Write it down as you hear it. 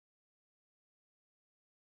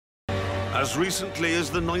As recently as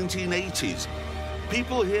the 1980s,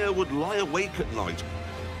 people here would lie awake at night,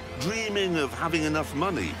 dreaming of having enough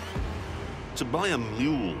money to buy a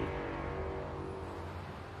mule.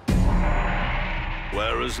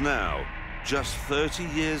 Whereas now, just 30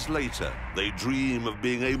 years later, they dream of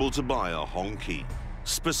being able to buy a Hongqi.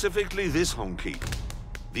 Specifically this Hongqi,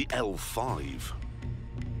 the L5.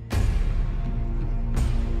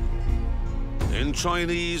 In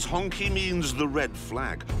Chinese, Hongqi means the red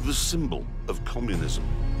flag, the symbol of communism.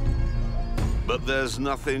 But there's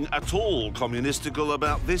nothing at all communistical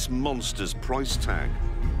about this monster's price tag,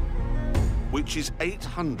 which is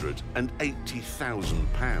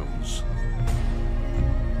 £880,000.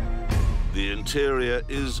 The interior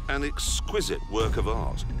is an exquisite work of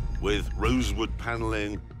art, with rosewood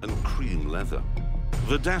paneling and cream leather.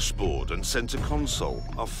 The dashboard and center console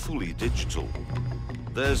are fully digital.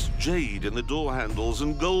 There's jade in the door handles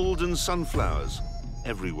and gold and sunflowers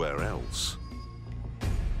everywhere else.